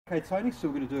Okay, Tony, so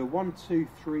we're going to do a 1, 2,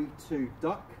 3, 2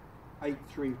 duck, 8,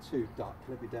 3, 2 duck.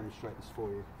 Let me demonstrate this for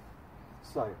you.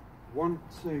 So, 1,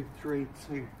 2, 3,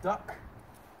 2 duck,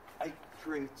 8,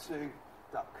 3, 2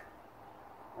 duck.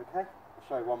 Okay? I'll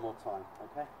show you one more time.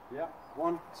 Okay? Yeah.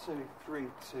 1, 2, 3,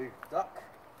 2 duck,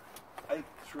 8,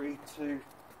 3, 2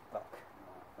 duck.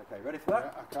 Okay, ready for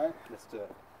that? Yeah, okay. Let's do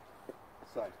it.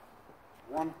 So,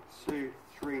 1, 2,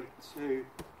 3, 2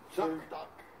 duck.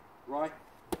 Right,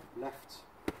 left,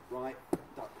 right,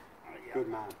 duck. Yeah. Good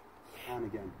man. And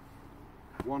again.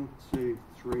 1, 2,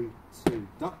 3, 2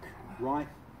 duck. Right,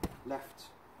 left,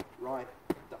 right,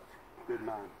 duck. Good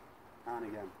man. And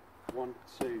again. 1,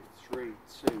 2, 3,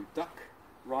 2 duck.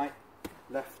 Right,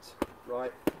 left,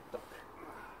 right, duck.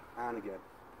 And again.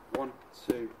 1,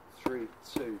 2, 3,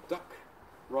 2 duck.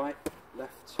 Right,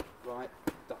 left, right,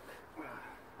 duck.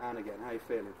 And again. How you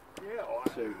feeling? Yeah, all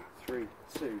right. 2, 3,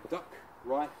 2 duck.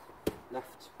 Right,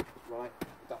 left, right,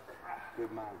 duck.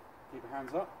 Good man. Keep your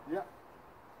hands up. Yeah.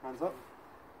 Hands up.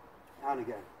 And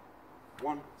again.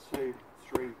 1, 2,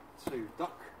 3, 2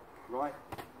 duck. Right,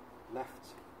 left,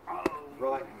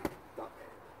 right, duck.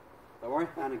 Don't worry.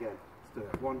 And again. Let's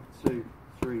do it. 1, 2,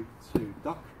 3, 2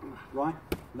 duck. Right,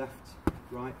 left,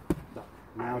 right, duck.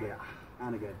 Nailed it.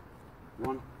 And again.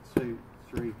 1, 2,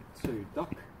 3, 2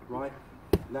 duck. Right,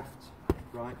 left,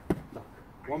 right, duck.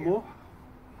 One more.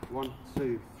 1,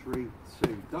 2, 3,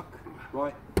 2 duck.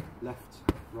 Right, left,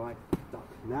 right, duck.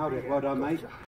 Nailed it. Well done, mate.